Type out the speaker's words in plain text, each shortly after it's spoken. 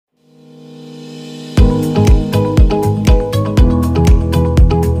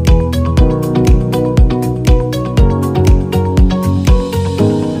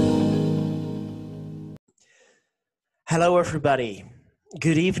everybody.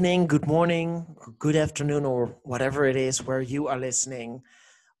 Good evening, good morning, good afternoon, or whatever it is where you are listening.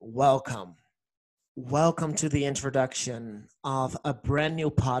 Welcome. Welcome to the introduction of a brand new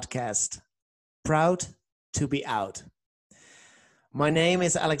podcast, Proud to be Out. My name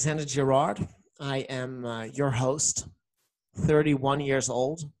is Alexander Gerard. I am your host, 31 years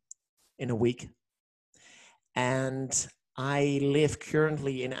old in a week. And I live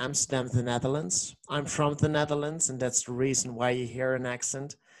currently in Amsterdam, the Netherlands. I'm from the Netherlands, and that's the reason why you hear an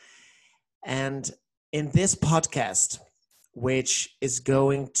accent. And in this podcast, which is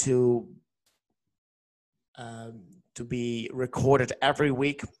going to be recorded every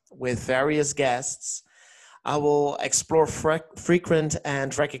week with various guests, I will explore frequent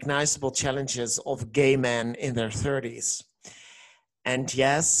and recognizable challenges of gay men in their 30s. And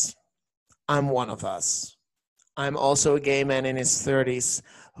yes, I'm one of us. I'm also a gay man in his 30s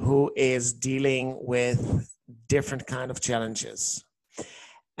who is dealing with different kind of challenges.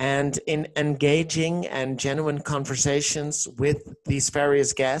 And in engaging and genuine conversations with these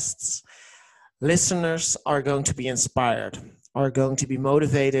various guests, listeners are going to be inspired, are going to be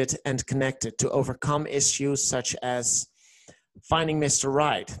motivated and connected to overcome issues such as finding Mr.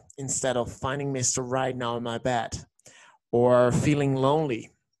 Right instead of finding Mr. Right now in my bed, or feeling lonely,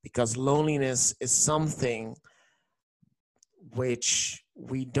 because loneliness is something which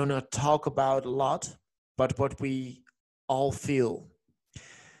we do not talk about a lot, but what we all feel.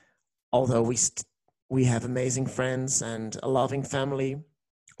 Although we have amazing friends and a loving family,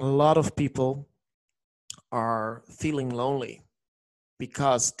 a lot of people are feeling lonely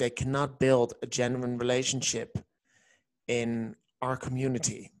because they cannot build a genuine relationship in our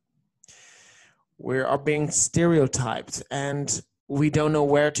community. We are being stereotyped and we don't know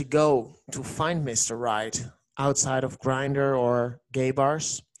where to go to find Mr. Right outside of Grindr or gay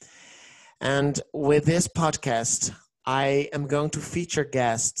bars. And with this podcast, I am going to feature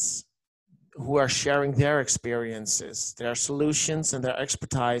guests who are sharing their experiences, their solutions, and their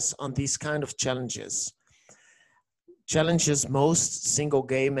expertise on these kind of challenges. Challenges most single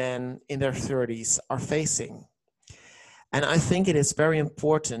gay men in their 30s are facing. And I think it is very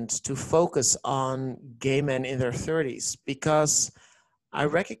important to focus on gay men in their 30s because I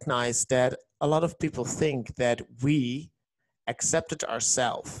recognize that a lot of people think that we accepted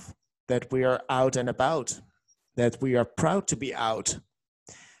ourselves, that we are out and about, that we are proud to be out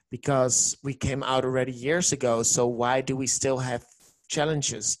because we came out already years ago. So why do we still have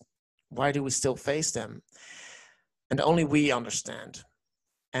challenges? Why do we still face them? And only we understand.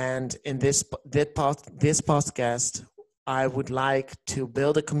 And in this podcast, I would like to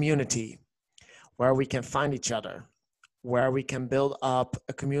build a community where we can find each other, where we can build up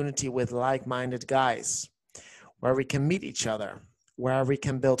a community with like-minded guys, where we can meet each other, where we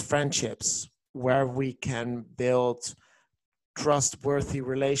can build friendships, where we can build trustworthy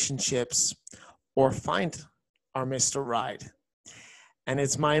relationships or find our Mr. Right. And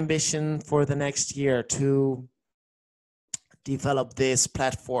it's my ambition for the next year to develop this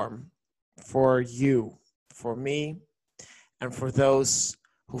platform for you, for me, and for those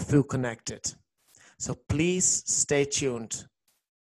who feel connected. So please stay tuned